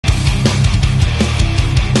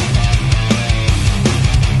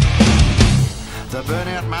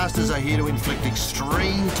Masters are here to inflict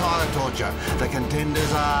extreme tyre torture. The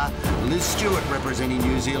contenders are Liz Stewart representing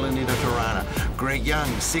New Zealand in a Tirana, Greg Young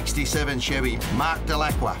 67 Chevy, Mark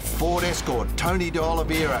Dall'Acqua Ford Escort, Tony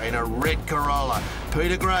D'Oliveira in a red Corolla,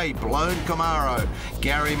 Peter Gray blown Camaro,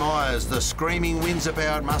 Gary Myers the screaming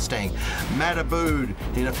Windsor-powered Mustang, Matt Abood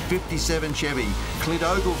in a 57 Chevy, Clint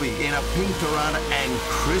Ogilvie in a pink Tirana, and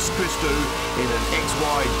Christou in an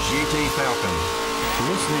XY GT Falcon.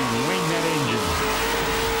 Listening, wing that engine.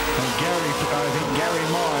 And I think Gary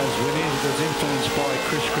Myers was influenced by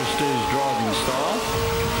Christou's driving style.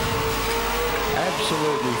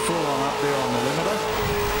 Absolutely full on up there on the limiter.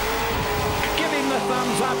 Give him the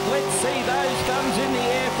thumbs up. Let's see those thumbs in the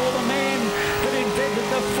air for the man that invented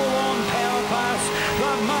the full-on power pass,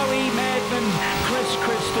 the Moe madman,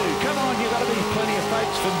 Christou. Come on, you've got to be plenty of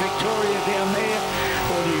folks from Victoria down there.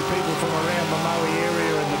 All you people from around the Moe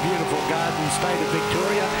area and the beautiful garden state of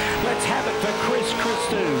Victoria. Let's have it for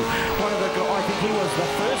Christou. One of the guys, I think he was the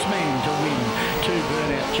first man to win 2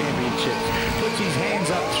 Burnout championships. Puts his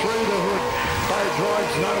hands up through the hood. Both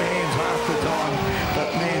drives no hands half the time. But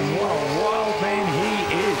man, what a wild man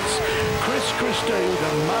he is. Christou,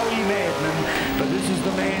 the Moe madman. But this is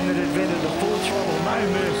the man that invented the full throttle, no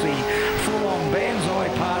mercy, full-on banzai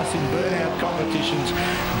pass in burnout competitions.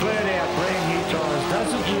 Burnout brand new tyres,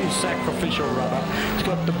 doesn't use sacrificial rubber. It's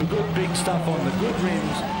got the good big stuff on the good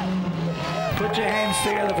rims. Put your hands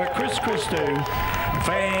together for Christou.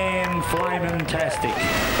 Fan-flamin-tastic.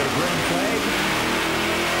 The green flag.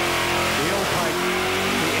 The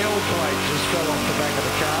L plate just fell off the back of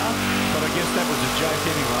the car, but I guess that was a joke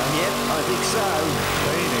anyway. Yep, I think so.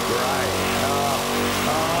 Peter Gray.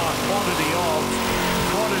 Quantity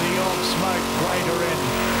of smoke greater and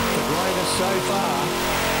the greatest so far.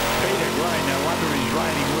 Peter Gray, no wonder he's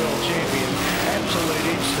reigning world champion. Absolute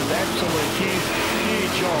instant, absolute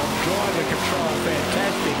huge job. Driver control,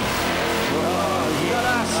 fantastic. Oh, you got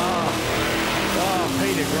us.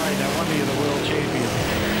 Peter Gray, no wonder you're the world champion.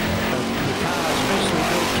 The car especially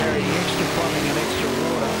built carrying extra plumbing and extra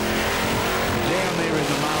water. Down there in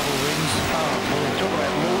the marble rings. Oh boy, talk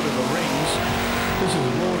about Lord of the Rings. This is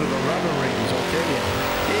Lord of the Rubber Rings, I'll tell you.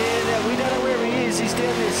 Yeah, now we don't know where he is. He's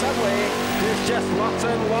down there somewhere. There's just lots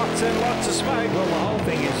and lots and lots of smoke. Well, the whole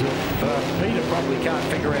thing is that Peter probably can't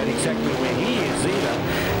figure out exactly where he is either,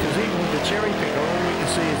 because even with the cherry picker, all we can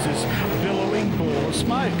see is this billowing ball of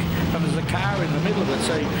smoke, and there's a car in the middle of it.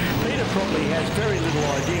 So Peter probably has very little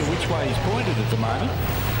idea which way he's pointed at the moment.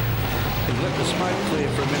 He's let the smoke clear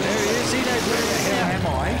for a minute. There he is. He knows where he is. How am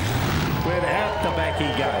I? Where out the back he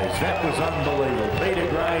goes. That was unbelievable. Peter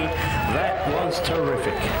Gray, that was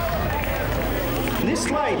terrific.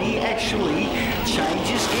 This lady actually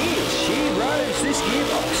changes gears. She rose this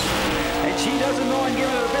gearbox, and she doesn't mind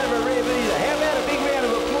giving it a bit of a rev either. How about a big round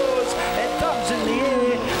of applause and thumbs in the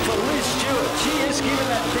air for Liz Stewart? She is giving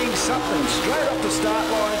that thing something straight off the start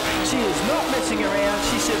line. She is not messing around.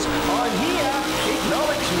 She says, I'm here,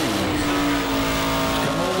 acknowledge me.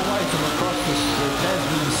 Come all the way from across the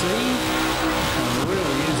Tasman Sea. And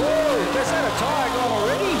really is. Whoa, is that a tyre gone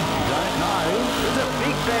already? Don't know. There's a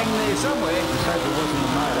big bang there somewhere. Let's hope it wasn't the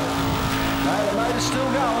motor. No, the motor's still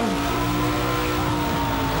going.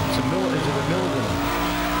 Is it a Milligan?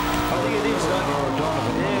 I think it is. Or a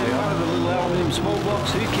Donovan. Yeah, one of the little aluminium small blocks.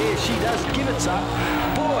 Who cares? She does give it some.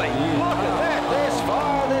 Boy, look at that. There's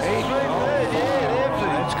fire. There's the smoke there. Yeah,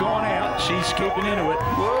 everything. It's gone out. She's keeping into it.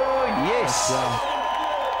 Oh, yes.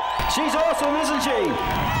 She's awesome, isn't she?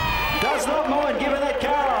 Does not mind giving that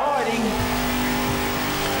car a hiding.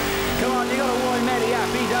 Come on, you got to wind Matty up.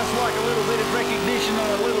 He does like a little bit of recognition and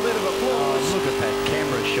a little bit of applause. Look at that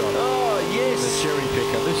camera shot. Oh, yes. The cherry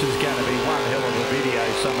picker. This is going to be one hell of a video.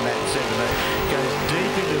 Summernats said to me. Goes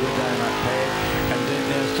deep into the donut pad and then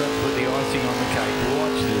now starts to put the icing on the cake.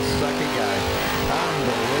 Watch this sucker go.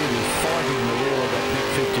 Unbelievable. Fighting the wheel of that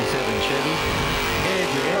big 57 Chevy.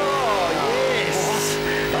 Oh, yes.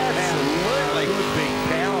 Absolutely. Good big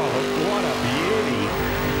power. What a beauty.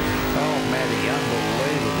 Oh, Matty,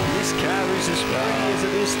 unbelievable. This car is as smoky as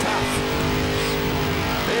it is tough.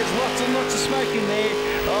 There's lots and lots of smoke in there.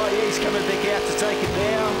 Oh, yeah, he's coming back out to take it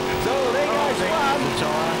down. So there goes one.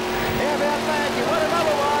 How about that? You want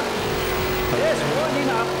another one? Yes, winding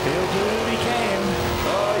up. He'll do what he can.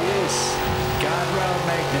 Oh, yes. Guardrail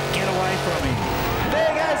magnet, get away from him.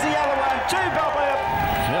 There goes the other one. 2 pop out.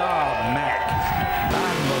 Oh, Mac.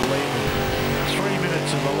 Unbelievable. 3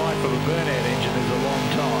 minutes of the life of a burnout engine is a long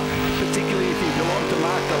time. Particularly if you belong to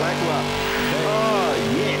Mark Dall'Acqua. Oh,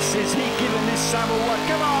 yes. Is he giving this some or what?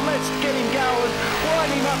 Come on, let's get him going.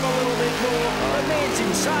 Wind him up a little bit more. The man's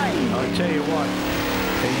insane. I tell you what,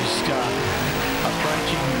 he's a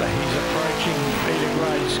approaching Peter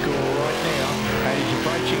Gray's score right now, and he's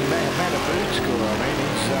approaching Abood's score. I mean,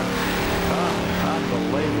 it's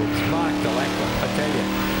unbelievable. It's Mark Dall'Acqua, I tell you,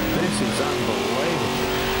 this is unbelievable.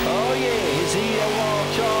 Oh yeah, is he a wild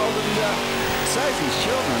child? And so's his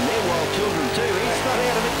children. They're wild children too. He's not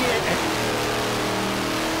out of it yet.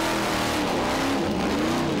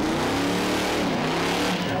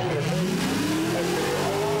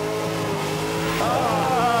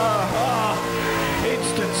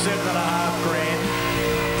 Instant $7.5 grand.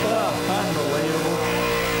 Oh, unbelievable.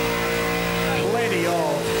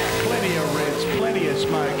 Plenty of reds, plenty of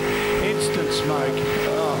smoke, instant smoke.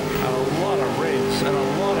 Oh, a lot of reds and a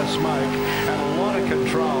lot of smoke and a lot of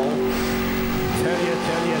control. Tell you.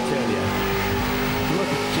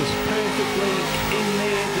 Look, just perfectly in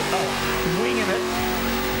there, winging it.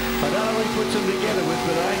 I don't know what he puts them together with,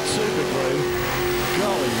 but it ain't super glue.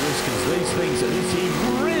 Golly whiskers, these things, he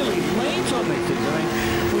really leans on these things. I mean,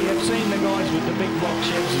 we have seen the guys with the big block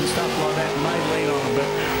sheds and stuff like that, and they lean on them, but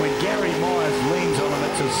when Gary Myers leans on them,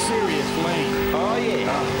 it's a serious lean. Oh, yeah.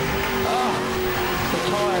 The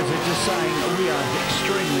tyres are just saying, we are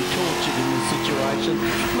extremely tortured in this situation.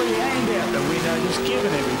 Look, hand out the window, just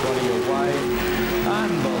giving everybody away.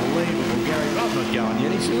 Unbelievable, Gary. I'm not going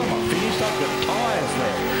yet. He says, I'm not finished. I've got tyres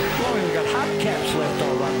left. Well, we've got hubcaps left.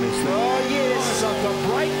 I'll run this thing. Oh, yes. I've got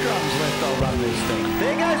brake drums left. I'll run this thing.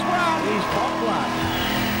 There goes one. He's pop one.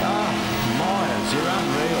 Myers, you're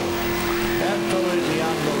unreal. Absolutely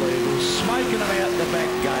unbelievable. Smoking them out the back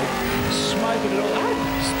gate. Smoking it all.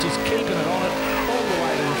 He's just keeping it on it all the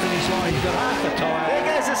way to the finish line. He's got half a tyre. There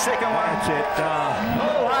goes the second one. That's it.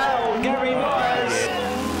 Oh, wow, Gary Myers.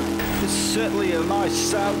 This is certainly a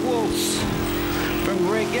nice waltz from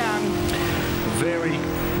Greg Young. Very,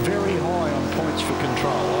 very high on points for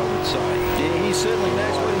control, I would say. Yeah, he certainly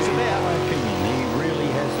knows what he's about. In my opinion, he really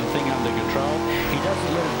has the thing under control. He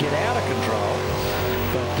doesn't let it get out of control,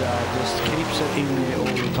 but just keeps it in there all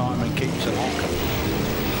the time and keeps it honking.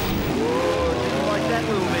 Whoa, didn't like that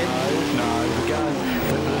little bit. No,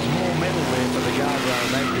 there's more metal there for the guardrail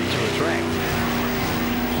magnet to attract.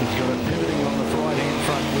 He's got it pivoting on the right-hand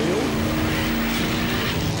front wheel.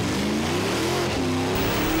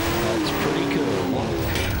 That's pretty cool.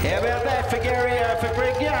 How about that for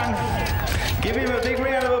Greg Young? Give him a big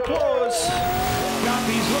round of applause. Yup,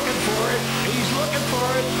 he's looking for it. He's looking for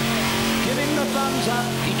it. Give him the thumbs up.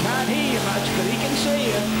 He can't hear you much, but he can see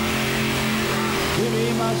you. Give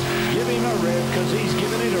him a rev, because he's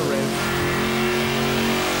giving it a rev.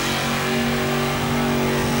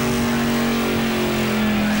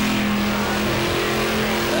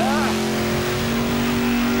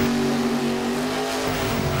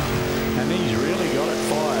 And he's really got it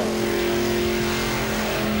fired.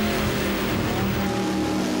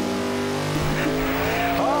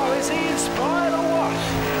 Oh, is he inspired or what?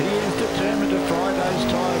 He is determined to fry those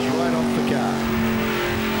tyres right off the car.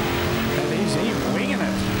 And is he winging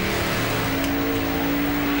it?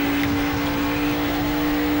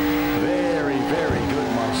 Very, very good,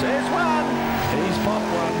 myself. There's one. He's popped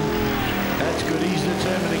one. That's good. He's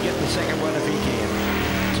determined to get the second one if he can.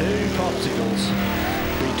 2 popsicles.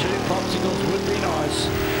 The 2 popsicles would be nice.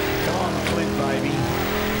 Come on, Clint, baby.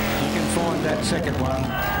 You can find that second one.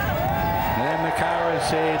 And the car has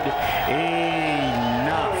said,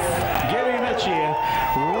 enough. Give him a cheer.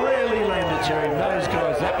 Really lend it to him. Those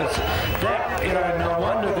guys, no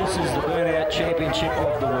wonder this is the Burnout Championship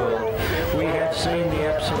of the world. We have seen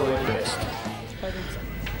the absolute best.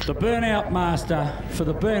 The Burnout Master for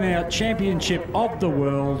the Burnout Championship of the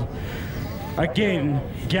world. Again,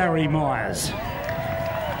 Gary Myers.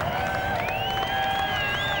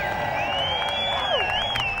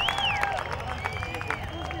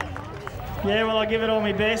 Yeah, well, I give it all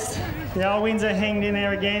my best. The old Windsor hanged in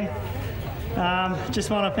there again. Just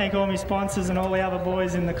want to thank all my sponsors and all the other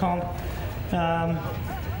boys in the comp.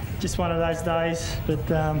 Just one of those days,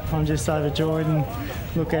 but I'm just overjoyed, and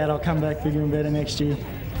look out, I'll come back bigger and better next year.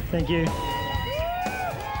 Thank you.